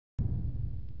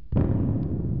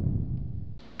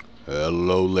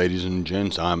Hello ladies and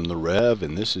gents, I'm the Rev,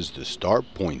 and this is the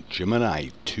Starpoint Gemini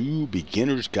 2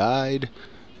 Beginner's Guide,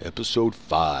 Episode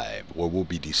 5, where we'll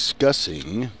be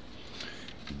discussing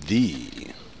the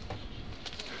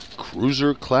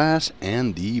Cruiser class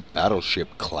and the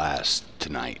Battleship class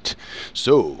tonight.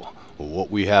 So, what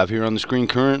we have here on the screen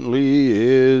currently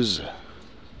is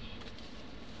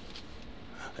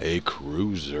a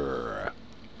Cruiser.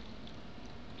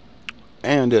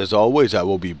 And as always, I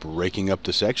will be breaking up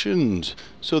the sections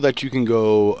so that you can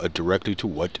go directly to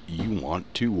what you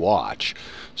want to watch.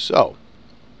 So,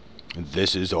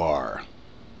 this is our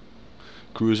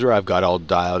Cruiser. I've got all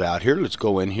dialed out here. Let's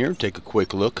go in here, take a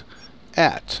quick look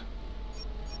at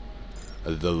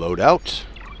the loadout.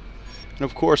 And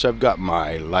of course, I've got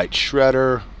my light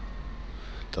shredder,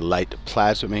 the light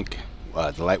plasmic,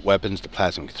 the light weapons, the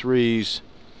plasmic 3s.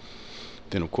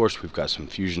 Then of course, we've got some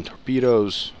fusion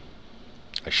torpedoes,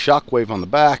 a shockwave on the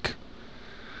back,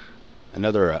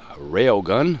 another rail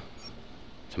gun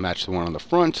to match the one on the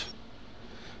front,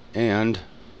 and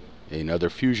another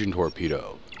fusion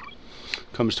torpedo.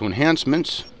 Comes to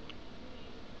enhancements,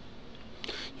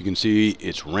 you can see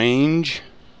its range,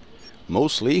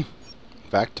 mostly, in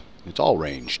fact, it's all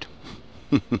ranged.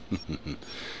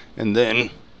 And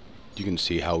then you can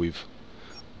see how we've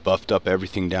buffed up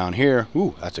everything down here.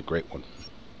 Ooh, that's a great one.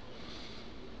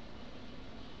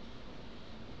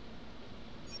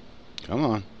 Come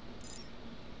on.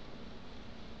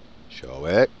 Show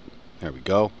it. There we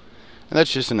go. And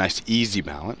that's just a nice easy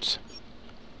balance.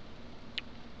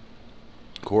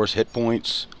 Of course, hit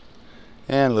points.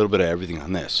 And a little bit of everything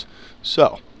on this.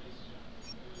 So,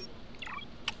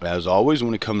 as always,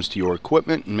 when it comes to your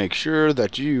equipment, make sure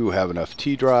that you have enough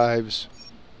T drives.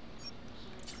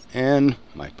 And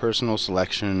my personal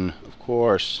selection, of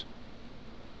course,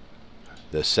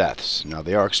 the Seths. Now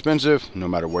they are expensive. No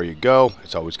matter where you go,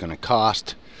 it's always going to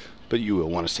cost, but you will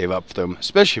want to save up for them,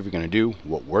 especially if you're going to do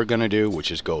what we're going to do,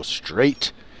 which is go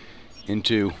straight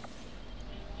into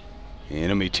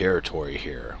enemy territory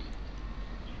here.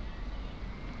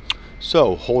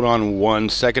 So hold on 1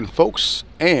 second, folks,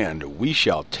 and we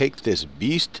shall take this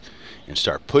beast and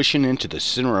start pushing into the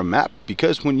center of the map,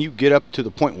 because when you get up to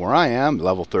the point where I am,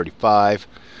 level 35,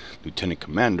 Lieutenant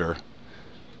Commander,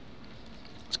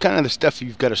 it's kind of the stuff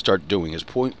you've got to start doing, is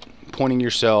pointing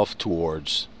yourself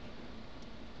towards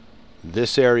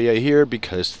this area here,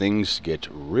 because things get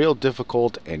real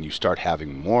difficult and you start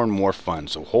having more and more fun.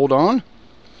 So hold on,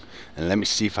 and let me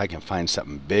see if I can find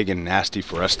something big and nasty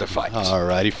for us to fight.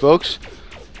 Alrighty, folks.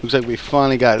 Looks like we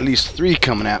finally got at least 3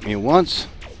 coming at me at once.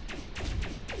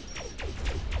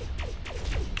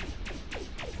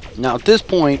 Now at this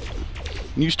point,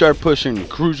 when you start pushing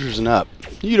cruisers and up,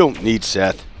 you don't need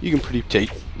Seth. You can pretty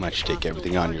much take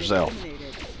everything on yourself.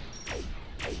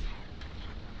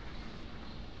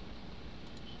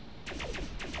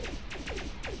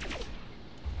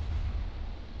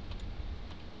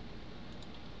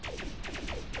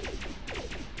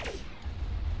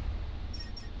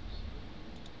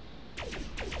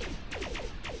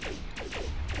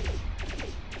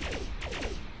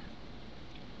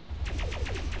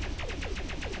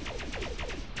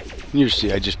 You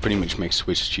see, I just pretty much make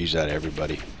Swiss cheese out of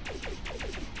everybody.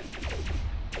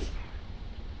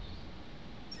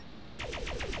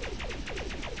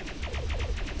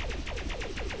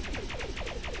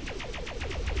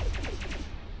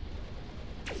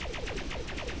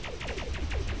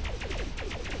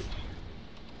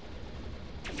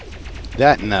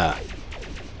 That and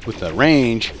with the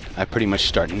range, I pretty much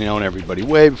start nailing everybody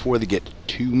way before they get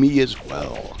to me as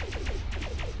well.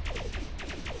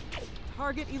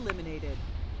 Target eliminated.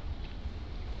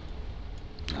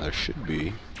 Now there should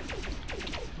be.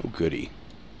 Oh goody.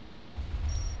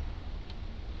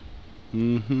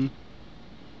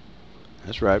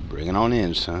 That's right, bring it on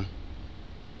in, son.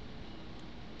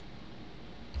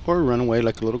 Or run away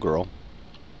like a little girl.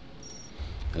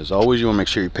 As always, you want to make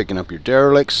sure you're picking up your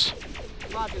derelicts.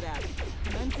 Roger that.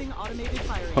 Commencing automated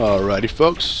firing. Alrighty,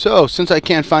 folks. So, since I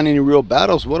can't find any real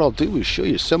battles, what I'll do is show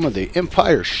you some of the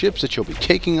Empire ships that you'll be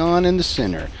taking on in the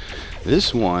center.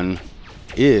 This one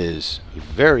is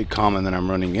very common that I'm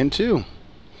running into.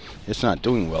 It's not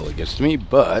doing well against me,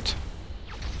 but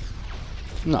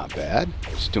not bad.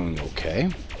 It's doing okay.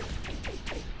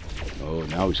 Oh,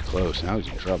 now he's close. Now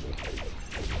he's in trouble.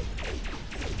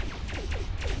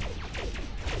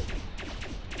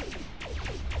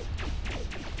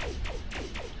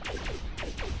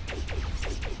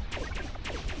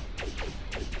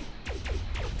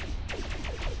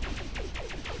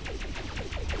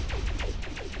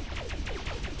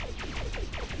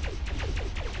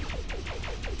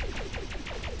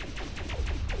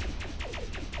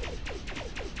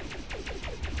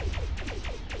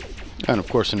 And of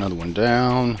course another one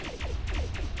down.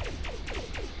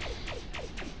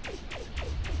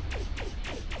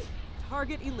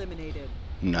 Target eliminated.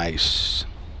 Nice.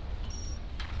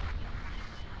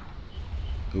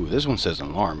 Ooh, this one says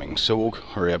alarming, so we'll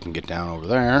hurry up and get down over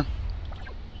there.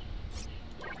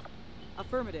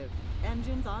 Affirmative.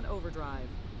 Engines on overdrive.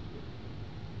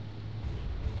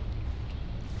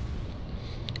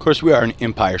 Of course, we are in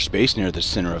Empire space near the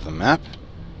center of the map.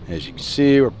 As you can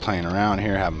see, we're playing around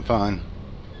here, having fun.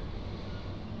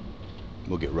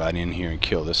 We'll get right in here and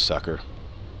kill this sucker.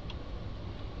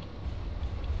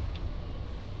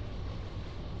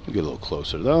 We'll get a little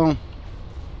closer, though.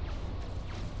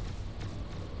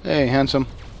 Hey, handsome.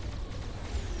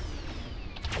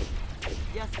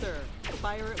 Yes, sir.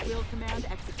 Fire at will command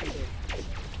executed.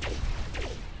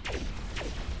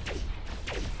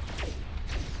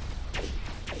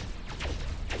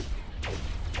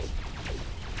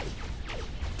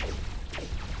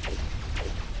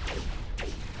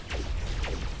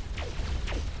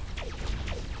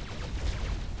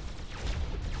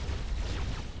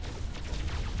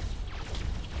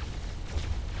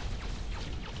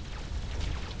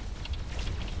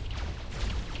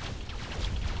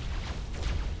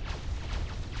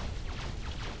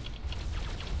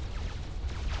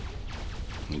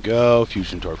 Go,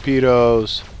 fusion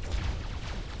torpedoes.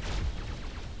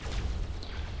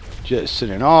 Just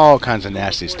sending all kinds of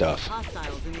nasty stuff.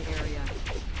 Hostiles in the area.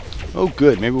 Oh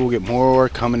good, maybe we'll get more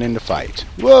coming in to fight.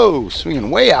 Whoa,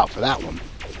 swinging way out for that one.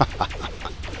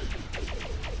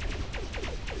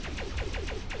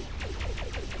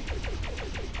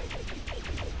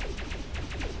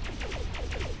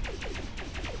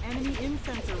 Enemy in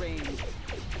sensor range.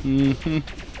 Mm-hmm.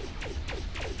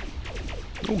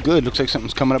 Oh good, looks like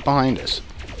something's coming up behind us.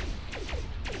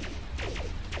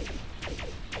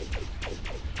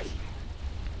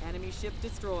 Enemy ship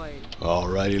destroyed.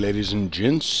 Alrighty, ladies and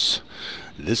gents.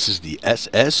 This is the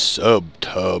SS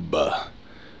Subtub.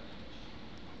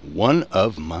 One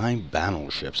of my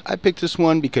battleships. I picked this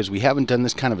one because we haven't done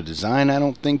this kind of a design, I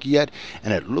don't think, yet.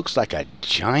 And it looks like a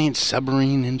giant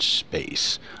submarine in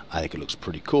space. I think it looks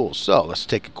pretty cool. So, let's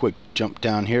take a quick jump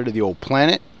down here to the old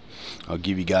planet. I'll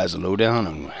give you guys a lowdown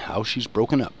on how she's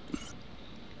broken up.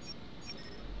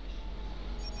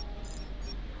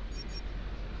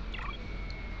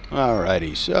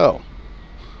 Alrighty, so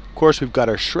of course we've got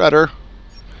our shredder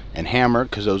and hammer,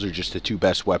 because those are just the two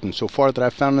best weapons so far that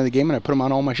I've found in the game, and I put them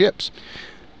on all my ships.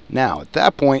 Now at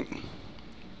that point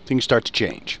things start to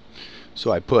change.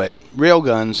 So I put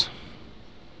railguns,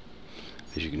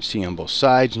 as you can see, on both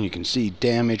sides, and you can see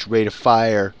damage, rate of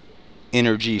fire,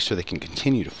 energy, so they can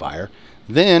continue to fire.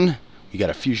 Then we got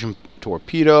a fusion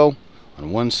torpedo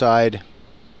on one side,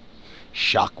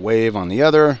 shock wave on the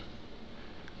other,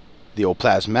 the old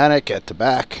plasmatic at the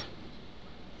back,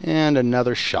 and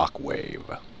another shock wave.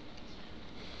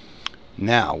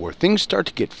 Now where things start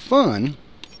to get fun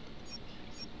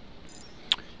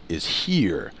is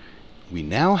here. We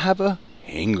now have a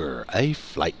hangar, a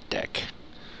flight deck.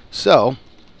 So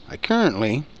I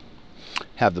currently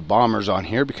have the bombers on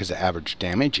here because the average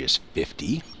damage is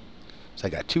 50. So I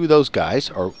got two of those guys,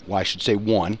 or well, I should say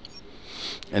one.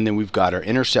 And then we've got our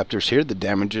interceptors here. The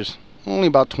damage is only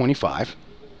about 25.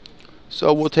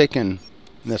 So we'll take in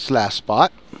this last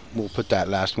spot. We'll put that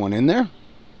last one in there.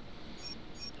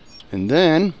 And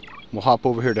then we'll hop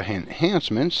over here to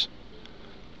enhancements.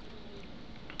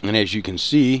 And as you can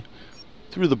see,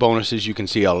 through the bonuses, you can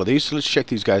see all of these. So let's check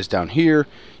these guys down here.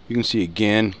 You can see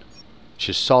again,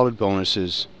 just solid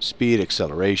bonuses, speed,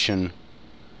 acceleration,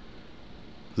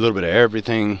 a little bit of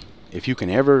everything. If you can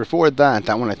ever afford that,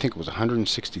 that one I think was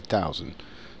 160,000.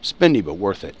 Spendy, but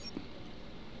worth it.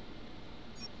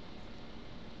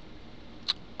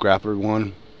 Grappler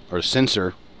one, or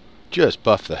sensor, just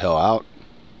buffed the hell out.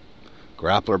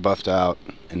 Grappler buffed out,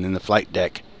 and then the flight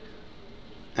deck.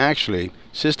 Actually,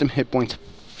 system hit points,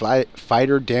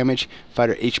 fighter damage,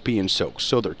 fighter HP, and soak.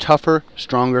 So they're tougher,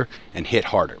 stronger, and hit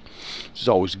harder. This is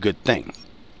always a good thing.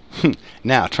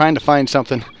 Now, trying to find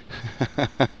something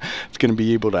that's going to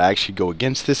be able to actually go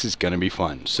against this is going to be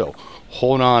fun. So,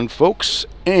 hold on, folks,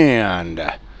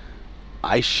 and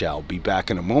I shall be back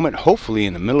in a moment, hopefully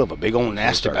in the middle of a big old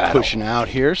nasty battle. Pushing out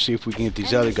here, see if we can get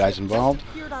these other guys involved.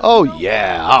 Oh,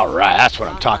 yeah, alright, that's what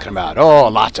I'm talking about. Oh,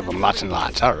 lots of them, lots and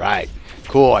lots. Alright,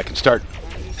 cool, I can start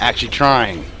actually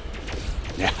trying.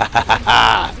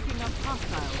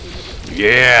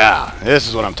 Yeah, this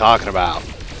is what I'm talking about.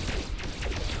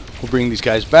 We'll bring these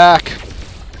guys back.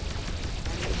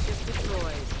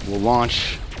 We'll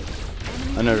launch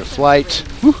another flight.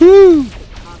 Woohoo!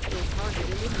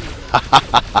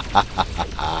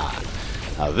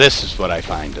 Now this is what I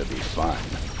find to be fun.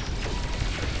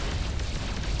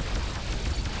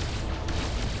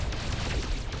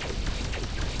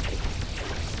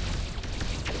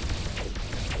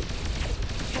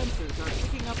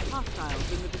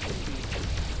 hostiles in the vicinity.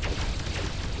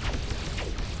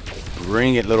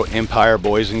 Bring it, little Empire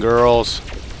boys and girls.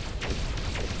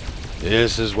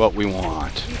 This is what we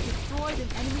want. We've destroyed an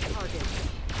enemy target.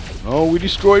 Oh, we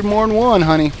destroyed more than one,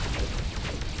 honey.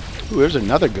 Ooh, there's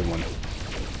another good one.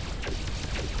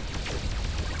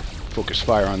 Focus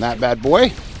fire on that bad boy.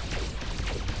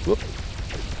 Whoop.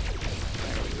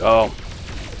 There we go.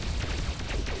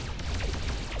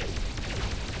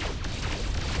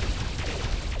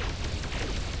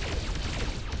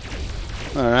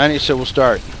 Alrighty, so we'll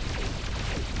start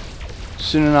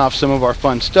sending off some of our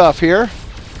fun stuff here.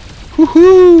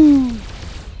 Woohoo!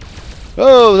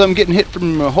 Oh, I'm getting hit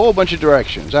from a whole bunch of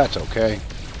directions. That's okay.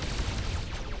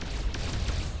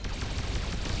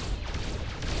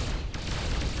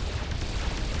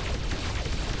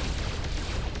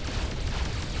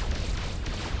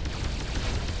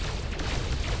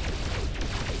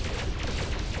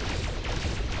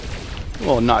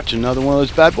 We'll notch another one of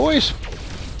those bad boys.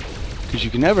 Because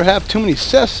you can never have too many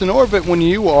Seths in orbit when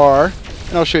you are,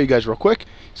 and I'll show you guys real quick.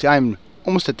 See, I'm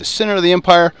almost at the center of the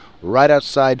Empire, right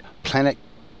outside planet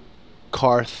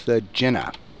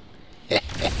Carthagena.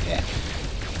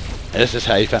 This is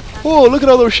how you found. Oh, look at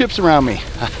all those ships around me.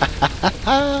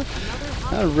 All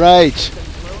right.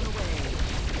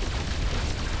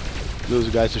 Those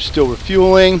guys are still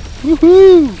refueling.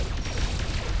 Woohoo!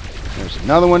 There's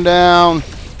another one down.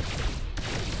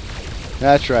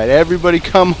 That's right. Everybody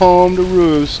come home to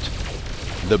roost.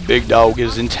 The big dog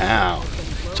is in town.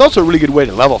 It's also a really good way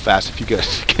to level fast, if you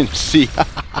guys can see.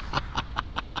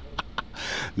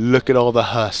 Look at all the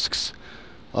husks.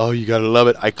 Oh, you gotta love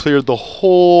it. I cleared the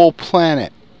whole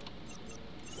planet.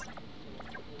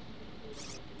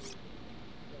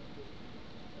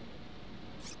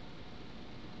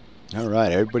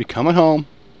 Alright, everybody coming home.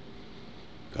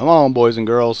 Come on, boys and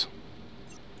girls.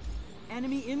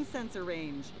 Enemy in sensor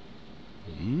range.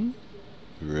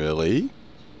 Really?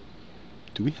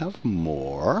 Do we have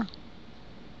more?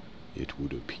 It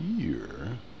would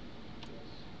appear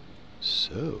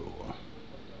so.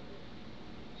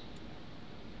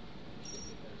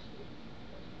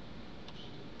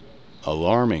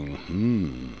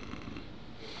 Alarming.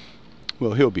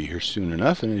 Well, he'll be here soon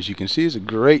enough, and as you can see, it's a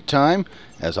great time.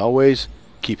 As always,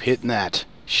 keep hitting that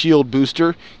shield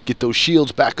booster. Get those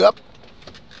shields back up.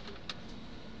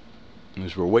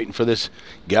 As we're waiting for this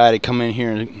guy to come in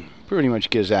here and pretty much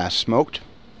get his ass smoked.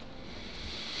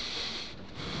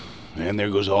 And there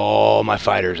goes all my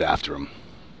fighters after him.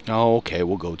 Oh, okay,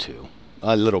 we'll go too.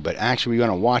 A little bit. Actually, we're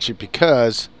going to watch it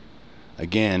because,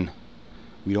 again,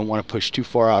 we don't want to push too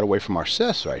far out away from our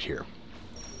Seths right here.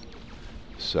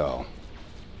 So.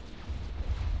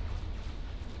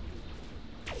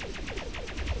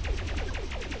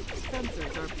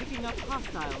 Sensors are picking up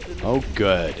hostiles in the Oh,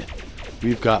 good.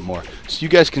 We've got more. So you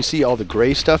guys can see all the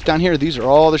gray stuff down here. These are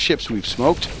all the ships we've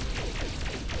smoked.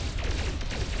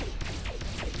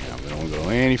 Now, we don't go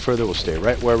any further. We'll stay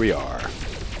right where we are.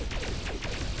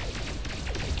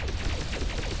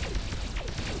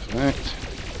 Perfect.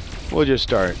 We'll just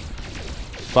start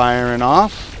firing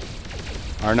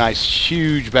off our nice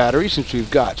huge battery since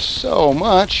we've got so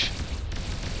much.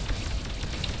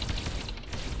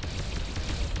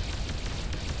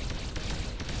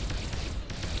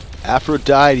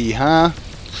 Aphrodite, huh?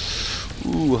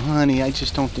 Ooh, honey, I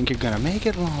just don't think you're gonna make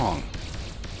it long.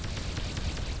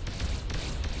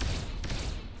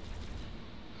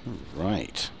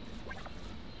 Right.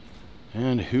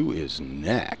 And who is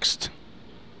next?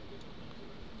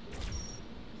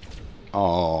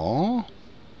 Aww.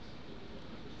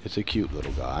 It's a cute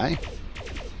little guy.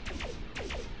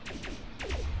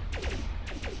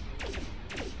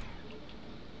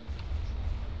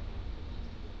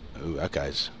 Ooh, that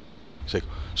guy's... He's like,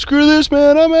 screw this,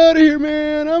 man. I'm out of here,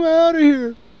 man. I'm out of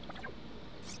here.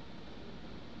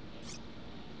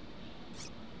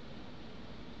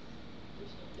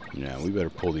 Yeah, we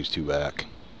better pull these two back.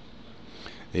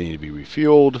 They need to be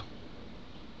refueled.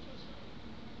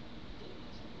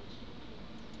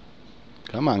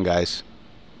 Come on, guys.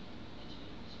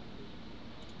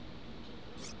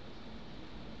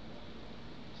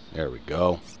 There we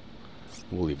go.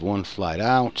 We'll leave one flight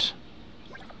out.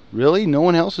 Really? No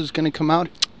one else is going to come out?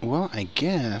 Well, I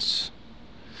guess.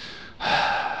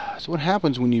 That's what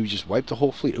happens when you just wipe the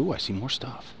whole fleet. Ooh, I see more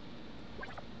stuff.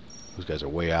 Those guys are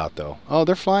way out, though. Oh,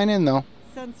 they're flying in, though.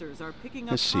 Sensors are picking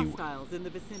up hostiles in the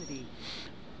vicinity.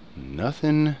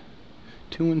 Nothing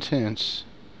too intense.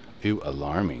 Ooh,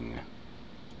 alarming.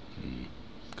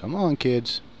 Come on,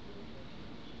 kids.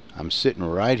 I'm sitting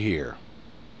right here.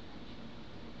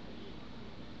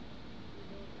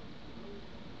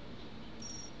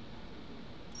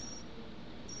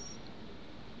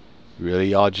 Really,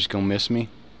 y'all just gonna miss me?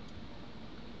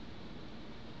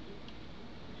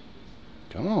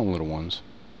 Come on, little ones.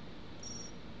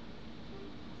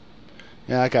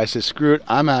 Yeah, like I said, screw it.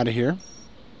 I'm out of here.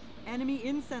 Enemy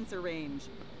in sensor range.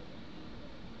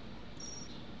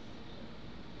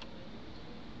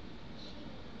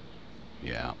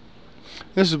 Yeah.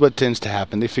 This is what tends to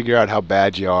happen. They figure out how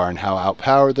bad you are and how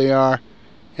outpowered they are,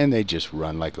 and they just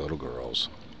run like little girls.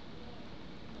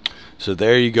 So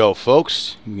there you go,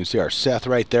 folks. You can see our Seth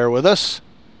right there with us.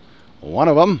 One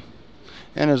of them.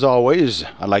 And as always,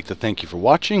 I'd like to thank you for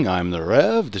watching. I'm the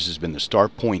Rev. This has been the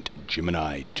Starpoint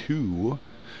Gemini 2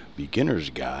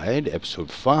 Beginner's Guide,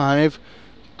 Episode 5,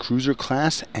 Cruiser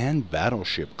Class and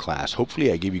Battleship Class.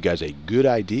 Hopefully I gave you guys a good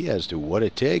idea as to what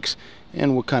it takes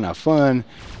and what kind of fun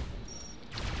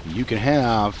you can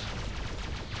have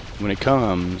when it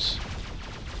comes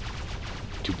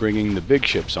to bringing the big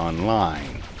ships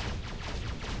online.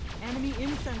 Enemy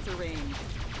in sensor range.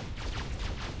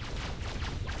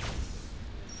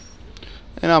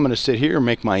 And I'm going to sit here and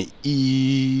make my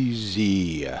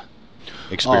easy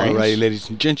experience. Alrighty, ladies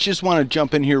and gents, just want to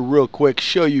jump in here real quick,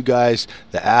 show you guys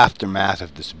the aftermath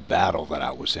of this battle that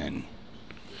I was in.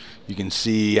 You can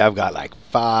see I've got like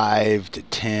 5 to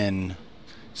 10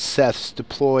 Seths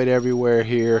deployed everywhere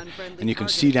here. And you can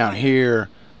see down here,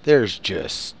 there's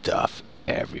just stuff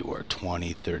everywhere.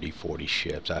 20, 30, 40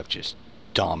 ships. I've just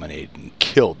dominated and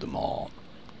killed them all.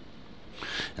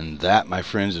 And that, my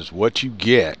friends, is what you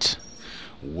get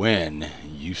when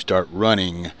you start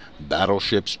running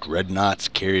battleships, dreadnoughts,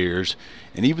 carriers,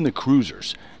 and even the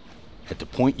cruisers. At the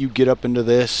point you get up into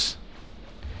this,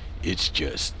 it's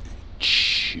just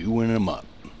chewing them up.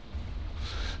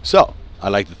 So, I'd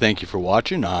like to thank you for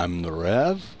watching. I'm the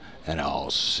Rev, and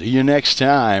I'll see you next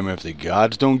time if the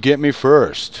gods don't get me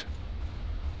first.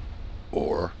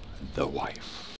 Or the wife.